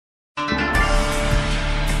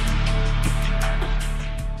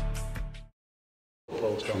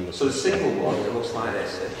So the single one, it looks like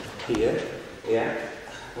this. Here, yeah.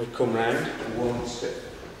 We come round, 1, 2.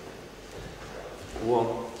 1,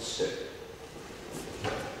 2.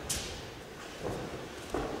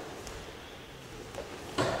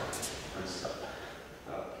 And stop.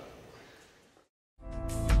 Okay.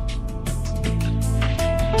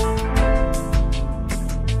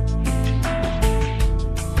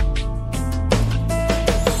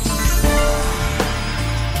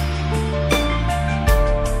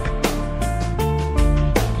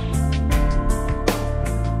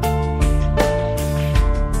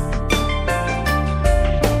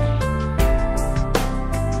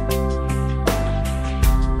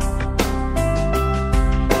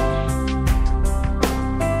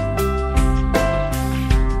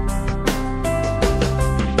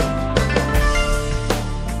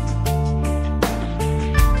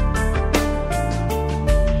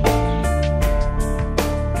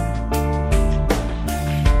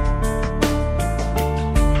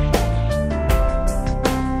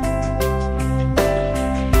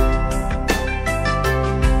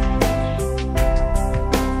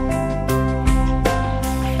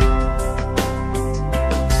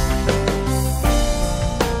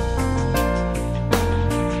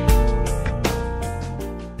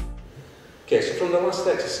 Okay, so from the last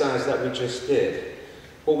exercise that we just did,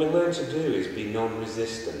 what we learned to do is be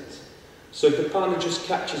non-resistant. So if the partner just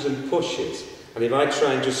catches and pushes, and if I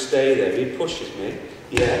try and just stay there, he pushes me,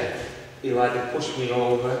 yeah, he'll either push me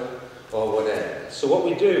over or whatever. So what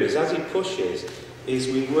we do is, as he pushes, is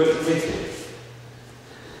we work with him.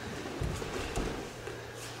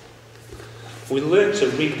 We learn to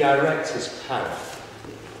redirect his power.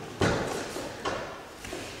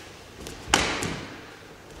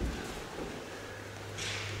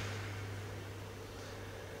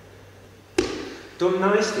 Done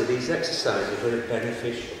nicely, these exercises are very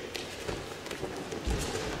beneficial.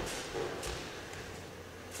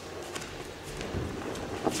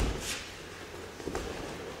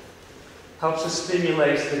 Helps to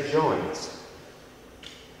stimulate the joints.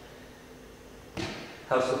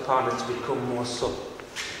 Helps the partner to become more supple.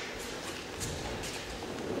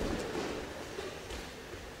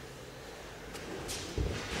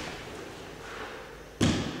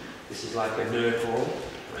 This is like a nerve ball.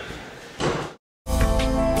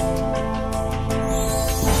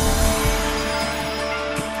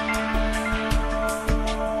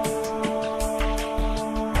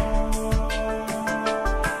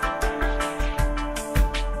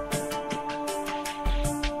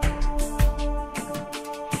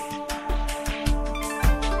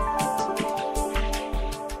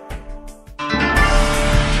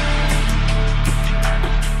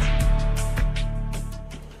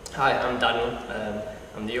 Hi, I'm Daniel.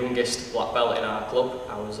 I'm the youngest black belt in our club.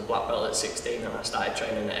 I was a black belt at 16 and I started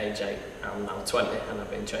training at age 8. I'm now 20 and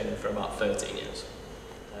I've been training for about 13 years.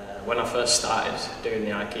 When I first started doing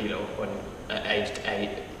the Aikido, when at age 8,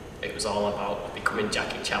 it was all about becoming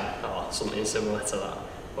Jackie Chan or something similar to that.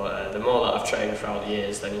 But the more that I've trained throughout the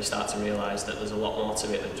years, then you start to realise that there's a lot more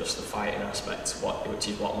to it than just the fighting aspect, which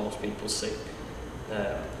is what most people see.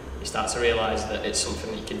 You start to realise that it's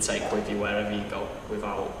something that you can take with you wherever you go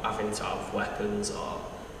without having to have weapons or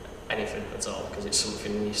anything at all, because it's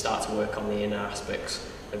something you start to work on the inner aspects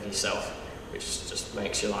of yourself, which just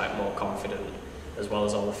makes you like more confident, as well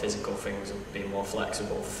as all the physical things and being more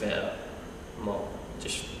flexible, fitter, more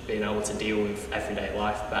just being able to deal with everyday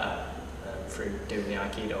life better. Through doing the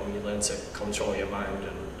Aikido, you learn to control your mind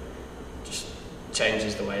and just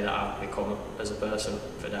changes the way that I've become as a person,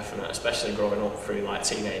 for definite, especially growing up through like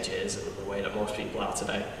teenage years and the way that most people are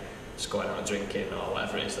today, just going out and drinking or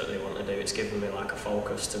whatever it is that they want to do. It's given me like a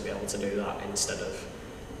focus to be able to do that instead of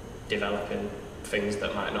developing things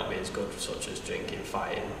that might not be as good, such as drinking,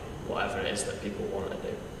 fighting, whatever it is that people want to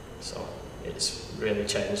do. So it's really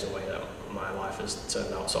changed the way that my life has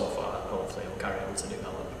turned out so far, and hopefully I'll carry on to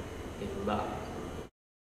develop even that.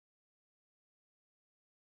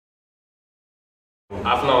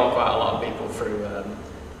 I've known quite a lot of people through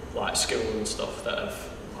like school and stuff that have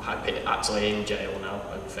actually in jail now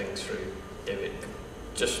and things through doing.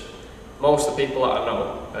 Just most of the people that I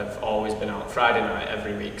know have always been out Friday night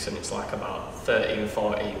every week, and it's like about 13,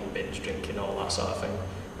 14 binge drinking, all that sort of thing.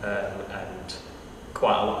 And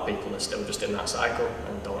quite a lot of people are still just in that cycle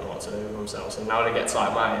and don't know what to do with themselves. And now they get to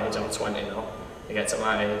like my age, I'm 20 now, they get to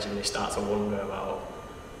my age and they start to wonder about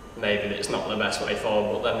maybe it's not the best way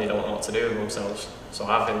forward, but then they don't know what to do with themselves. So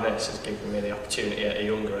having this has given me the opportunity at a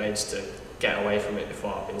younger age to get away from it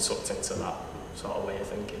before I've been sucked into that sort of way of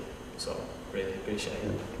thinking. So really appreciate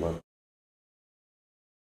it.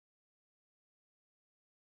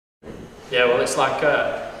 Yeah, well, it's like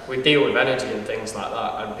we deal with energy and things like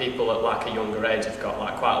that, and people at like a younger age have got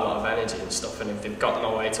like quite a lot of energy and stuff, and if they've got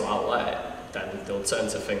no way to outlet it, then they'll turn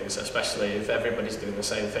to things, especially if everybody's doing the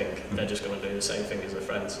same thing, they're just going to do the same thing as their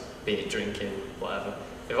friends, be it drinking, whatever.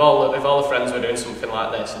 If all the friends were doing something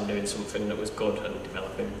like this and doing something that was good and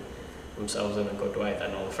developing themselves in a good way,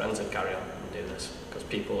 then all the friends would carry on and do this. Because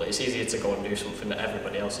people, it's easier to go and do something that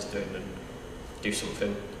everybody else is doing than do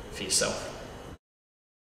something for yourself.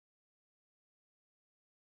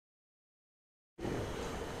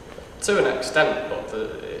 To an extent, but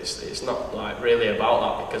it's not like really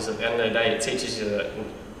about that, because at the end of the day it teaches you that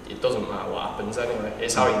it doesn't matter what happens anyway,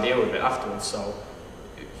 it's how you deal with it afterwards. So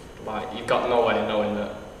like, you've got no way of knowing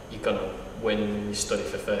that you're going to win when you study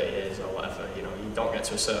for 30 years or whatever. You know, you don't get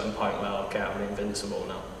to a certain point where, okay, I'm invincible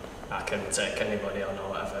now, I can take anybody on or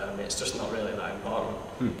whatever, and it's just not really that important.